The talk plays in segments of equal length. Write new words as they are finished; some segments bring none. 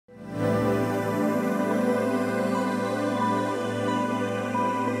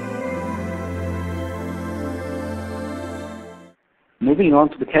Moving on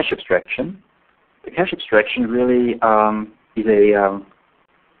to the cache abstraction. The cache abstraction really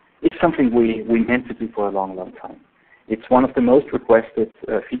it's something we meant to do for a long, long time. It's one of the most requested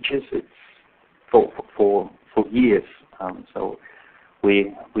features. It's for years. So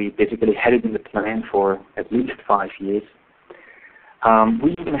we basically had it in the plan for at least 5 years.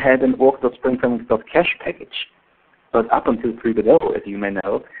 We even had an org.springframework.cache package, but up until 3.0, as you may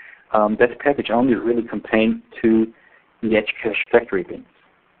know, that package only really contained 2 edge cache factory bins,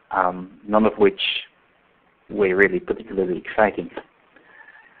 none of which were really particularly exciting.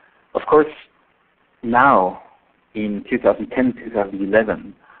 Of course, now in 2010,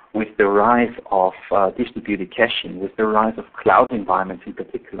 2011, with the rise of distributed caching, with the rise of cloud environments in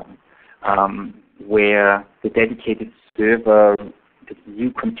particular, where the dedicated server that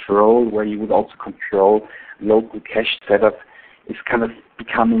you control, where you would also control local cache setup, is kind of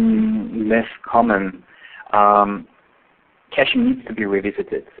becoming less common. Caching needs to be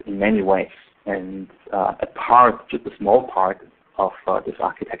revisited in many ways, and just a small part of this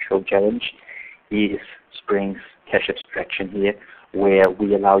architectural challenge is Spring's cache abstraction here, where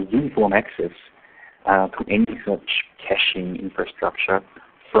we allow uniform access to any such caching infrastructure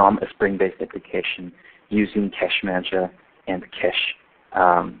from a Spring-based application using Cache Manager and Cache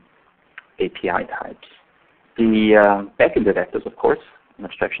API types. The backend adapters, of course, an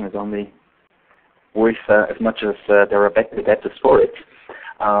abstraction is only worth as much as there are backend adapters for it.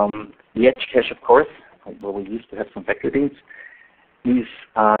 The edge cache, of course, where we used to have some factory bins, is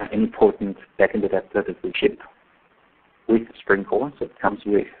an important backend adapter that we ship with Spring Core, so it comes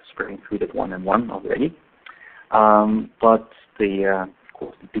with Spring 3.1 and 1 already. But of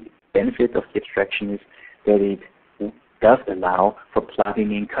course, the big benefit of the abstraction is that it does allow for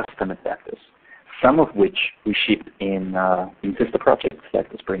plugging in custom adapters, some of which we ship in sister projects like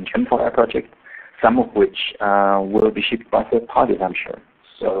the Spring Campfire project, some of which will be shipped by third parties, I'm sure.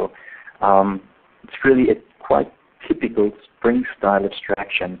 So it's really a quite typical Spring-style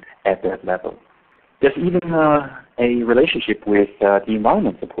abstraction at that level. There's even a relationship with the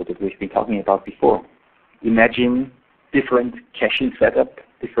environment support that we've been talking about before. Imagine different caching setup,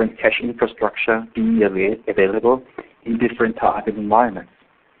 different caching infrastructure being available in different target environments.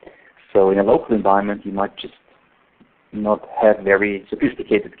 So in a local environment, you might just not have very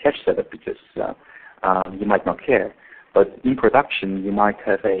sophisticated cache setup because you might not care. But in production, you might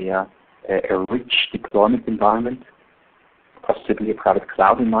have a rich deployment environment, possibly a private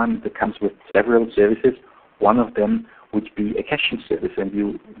cloud environment that comes with several services. One of them would be a caching service, and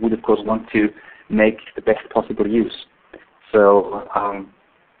you would, of course, want to make the best possible use. So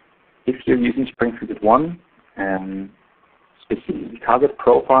if you're using Spring 3.1, specific target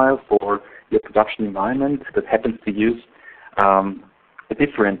profile for your production environment that happens to use a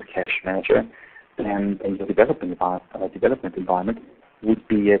different cache manager than your development environment would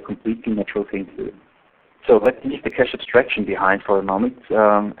be a completely natural thing to do. So let's leave the cache abstraction behind for a moment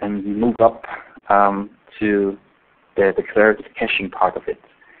and we move up to the declarative caching part of it.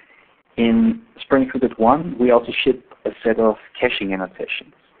 In Spring 3.1, we also ship a set of caching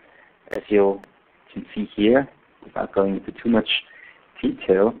annotations. As you can see here, without going into too much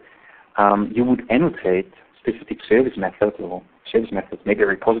detail, you would annotate specific service methods or service methods, maybe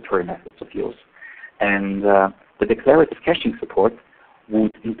repository methods of yours. And the declarative caching support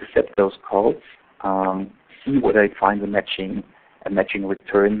would intercept those calls, see whether it finds a matching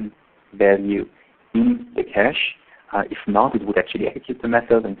return value in the cache. If not, it would actually execute the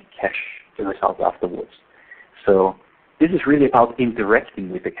method and cache the result afterwards. So this is really about interacting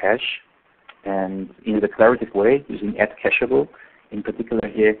with the cache, and in a declarative way, using add_cacheable. In particular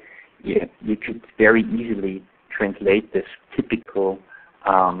here, you could very easily translate this typical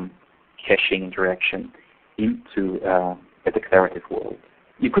caching interaction into a declarative world.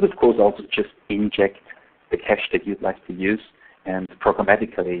 You could, of course, also just inject the cache that you'd like to use and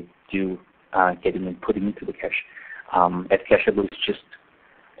programmatically do getting and putting into the cache. Add_cacheable is just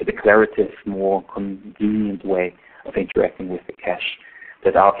a declarative, more convenient way of interacting with the cache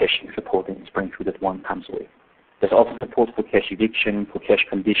that our caching support in Spring 3.1 comes with. There's also support for cache eviction, for cache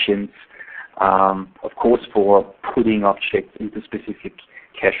conditions, of course for putting objects into specific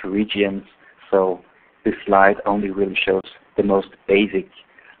cache regions. So this slide only really shows the most basic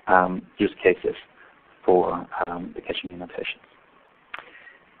use cases for the caching annotations.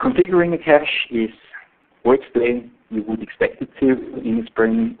 Configuring a cache works the way you would expect it to in the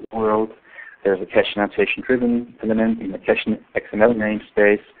Spring world. There's a cache annotation-driven element in the cache XML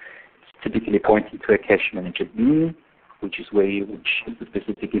namespace. It's typically pointing to a cache manager bean, which is where you would choose the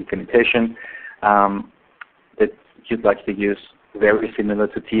specific implementation that you'd like to use, very similar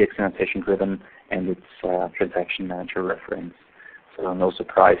to TX annotation-driven and its transaction manager reference. so no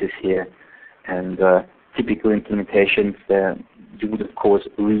surprises here. And typical implementations, you would of course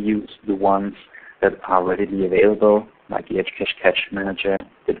reuse the ones that are readily available, like the Edge Cache Manager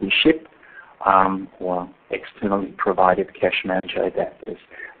that we ship, or externally provided cache manager adapters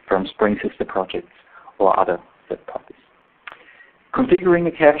from Spring Sister projects or other third parties. Configuring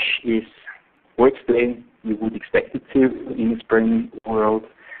a cache works the way you would expect it to in the Spring world.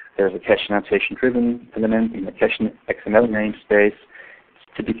 There's a cache annotation-driven element in the cache XML namespace.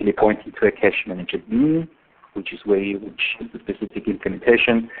 It's typically pointing to a cache manager bean, which is where you would choose the specific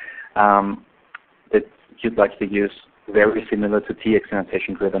implementation that you'd like to use, very similar to TX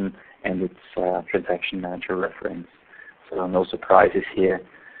annotation-driven and its transaction manager reference. So no surprises here.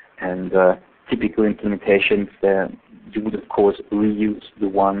 And typical implementations, you would of course reuse the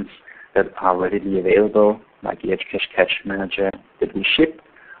ones that are readily available, like the Edge Cache Manager that we ship,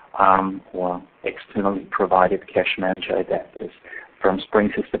 or externally provided cache manager adapters from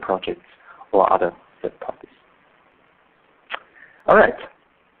Spring Sister projects or other third parties. All right.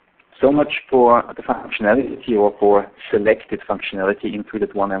 So much for the functionality, or for selected functionality in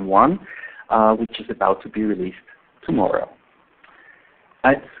 3.1m1, which is about to be released tomorrow.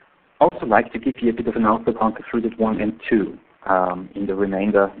 I'd also like to give you a bit of an outlook on 3.1m2 in the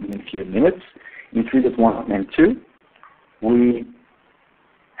remainder in a few minutes. In 3.1m2, we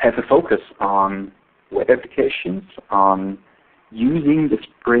have a focus on web applications, on using the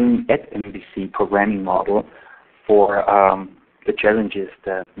Spring at MVC programming model for the challenges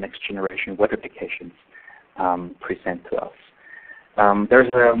that next generation web applications present to us. There's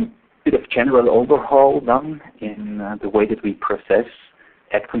a bit of general overhaul done in the way that we process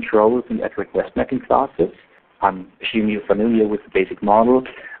add controllers and add request mapping classes. I'm assuming you're familiar with the basic model,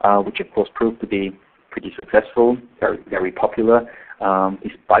 which of course proved to be pretty successful, very popular,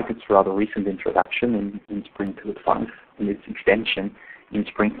 despite its rather recent introduction in Spring 2.5 and its extension in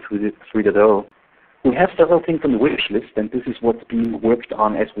Spring 3.0. We have several things on the wish list, and this is what's being worked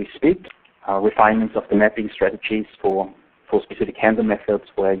on as we speak. Refinements of the mapping strategies for specific handler methods,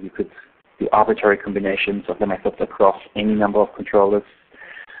 where you could do arbitrary combinations of the methods across any number of controllers.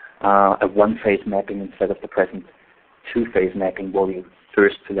 A one-phase mapping instead of the present two-phase mapping, where you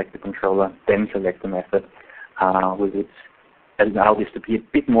first select the controller, then select the method. We would allow this to be a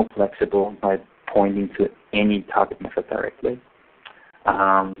bit more flexible by pointing to any target method directly,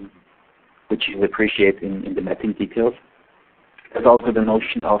 which you appreciate in the mapping details. There's also the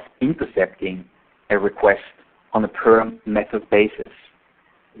notion of intercepting a request on a per method basis,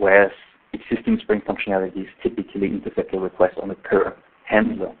 whereas existing Spring functionalities typically intercept a request on a per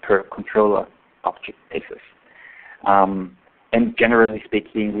handler, per controller object basis. And generally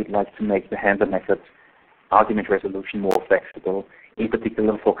speaking, we'd like to make the handler method argument resolution more flexible, in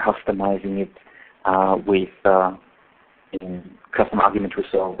particular for customizing it with custom argument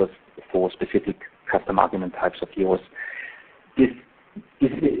resolvers for specific custom argument types of yours. This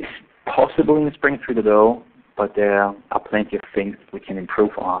is possible in Spring 3.0, but there are plenty of things we can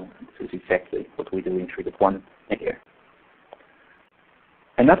improve on. This is exactly what we do in 3.1 here.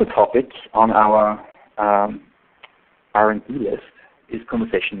 Another topic on our R&D list is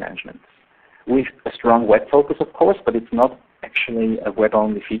conversation management, with a strong web focus, of course, but it's not actually a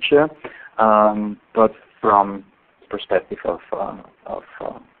web-only feature. But from the perspective of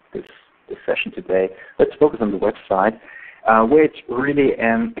this session today, let's focus on the website, where it's really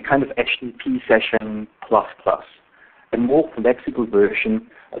a kind of HTTP session plus, a more flexible version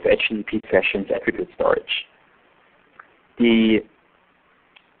of HTTP sessions attribute storage. The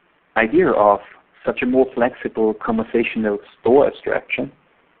idea of such a more flexible conversational store abstraction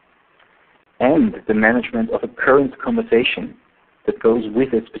and the management of a current conversation that goes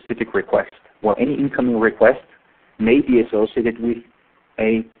with a specific request, or any incoming request may be associated with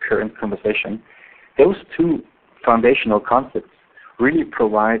a current conversation. Those two foundational concepts really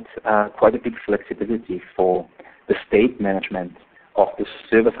provide quite a big flexibility for the state management of the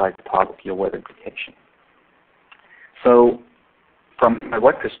server-side part of your web application. So from a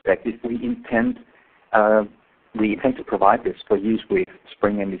web perspective, we intend to provide this for use with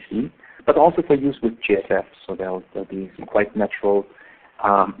Spring MVC, but also for use with GSF. So there'll be some quite natural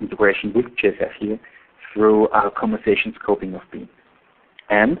integration with GSF here through conversation scoping of beans.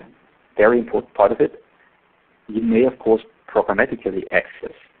 And very important part of it, you may of course programmatically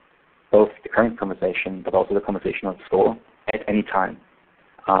access both the current conversation but also the conversational store at any time,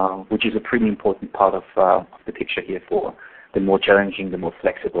 which is a pretty important part of the picture here for the more challenging, the more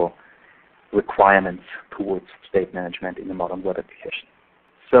flexible requirements towards state management in the modern web application.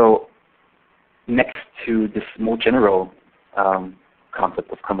 So next to this more general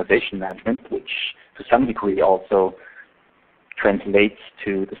concept of conversation management, which to some degree also translates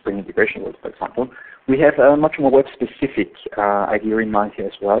to the Spring integration world, for example. We have a much more web-specific idea in mind here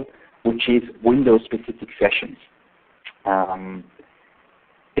as well, which is Windows-specific sessions.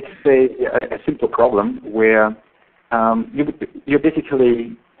 It's a simple problem where you're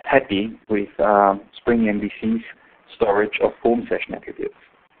basically happy with Spring MVC's storage of form session attributes,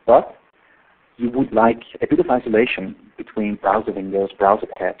 but you would like a bit of isolation between browser windows, browser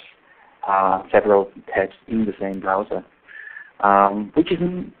tabs, several tabs in the same browser, which is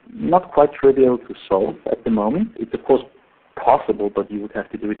not quite trivial to solve at the moment. It's of course possible, but you would have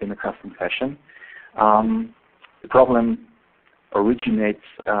to do it in a custom fashion. The problem originates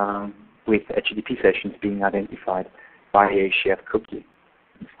with HTTP sessions being identified by a shared cookie.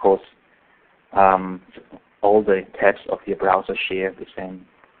 Of course, all the tabs of your browser share the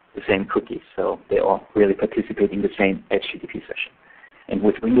same cookie, so they all really participate in the same HTTP session. And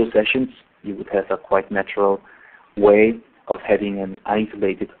with Windows sessions, you would have a quite natural way of having an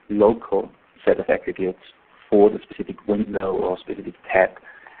isolated local set of attributes for the specific window or specific tab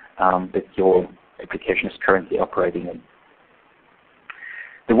that your application is currently operating in.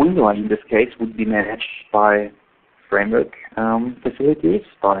 The window in this case would be managed by framework facilities,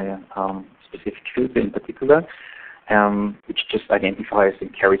 by specific fields in particular, which just identifies and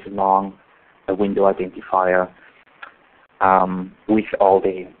carries along a window identifier with all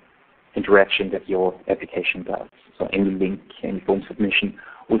the interaction that your application does. So any link, any form submission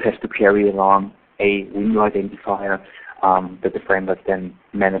would have to carry along a window identifier that the framework then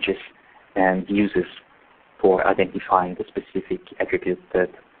manages and uses for identifying the specific attributes that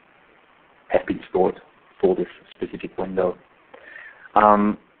have been stored for this specific window.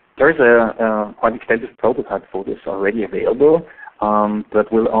 There is a quite extensive prototype for this already available,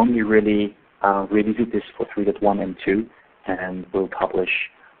 but we'll only really revisit this for 3.1 and 2, and we'll publish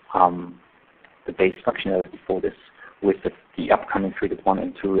the base functionality for this with the upcoming 3.1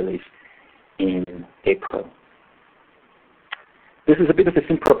 and 2 release in April. This is a bit of a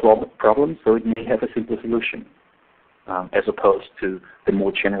simpler problem, so it may have a simple solution, as opposed to the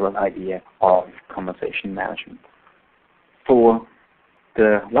more general idea of conversation management. For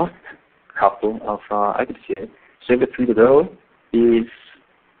the last couple of items here, Servlet 3.0 is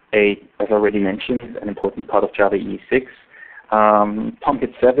as already mentioned, an important part of Java EE 6. Tomcat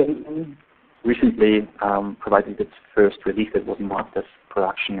 7 recently provided its first release that was marked as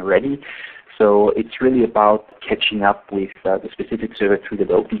production ready. So it's really about catching up with the specific Servlet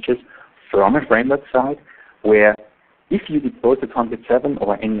 3.0 features from a framework side, where if you deploy to Tomcat 7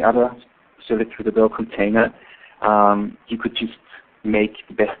 or any other Servlet 3.0 container, you could just make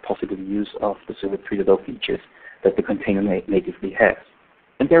the best possible use of the Servlet 3.0 features that the container natively has.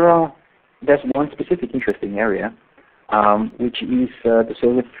 And there's one specific interesting area, which is the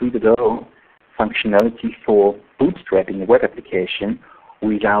Servlet 3.0 functionality for bootstrapping a web application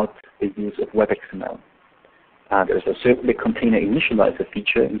without the use of WebXML. There's a Servlet container initializer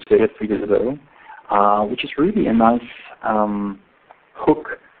feature in Servlet 3.0, which is really a nice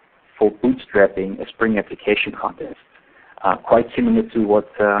hook for bootstrapping a Spring application context, quite similar to what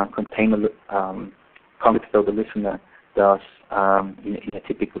container context loader listener does in a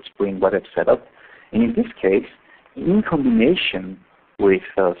typical Spring web app setup. And in this case, in combination with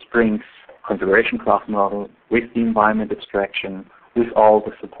Spring's configuration class model, with the environment abstraction, with all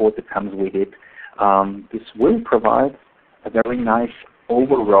the support that comes with it, this will provide a very nice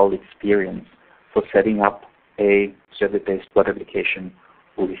overall experience for setting up a Servlet-based web application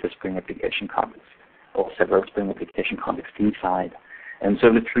with a Spring application context, or several Spring application contexts inside. And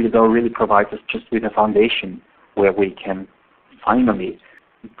Servlet 3.0 really provides us just with a foundation where we can finally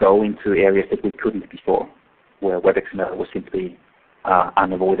go into areas that we couldn't before, where WebXML was simply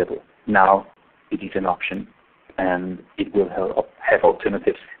unavoidable. Now it is an option, and it will have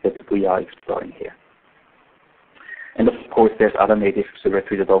alternatives that we are exploring here. And of course, there's other native Servlet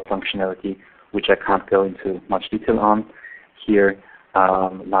 3.0 functionality, which I can't go into much detail on here,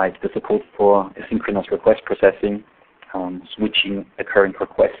 like the support for asynchronous request processing, switching a current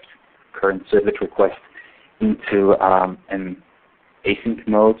Servlet request into an async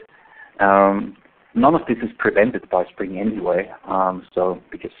mode. None of this is prevented by Spring anyway,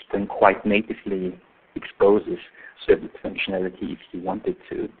 because Spring quite natively exposes Servlet functionality if you wanted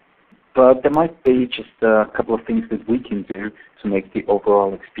to. But there might be just a couple of things that we can do to make the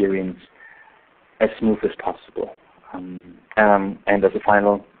overall experience as smooth as possible. And as a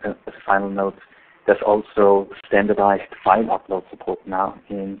final note, there's also standardized file upload support now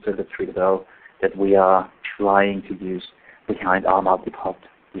in Servlet 3.0 that we are trying to use behind our multi-pod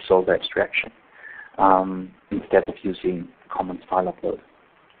resolver abstraction, instead of using common file upload,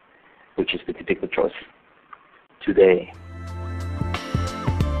 which is the typical choice today.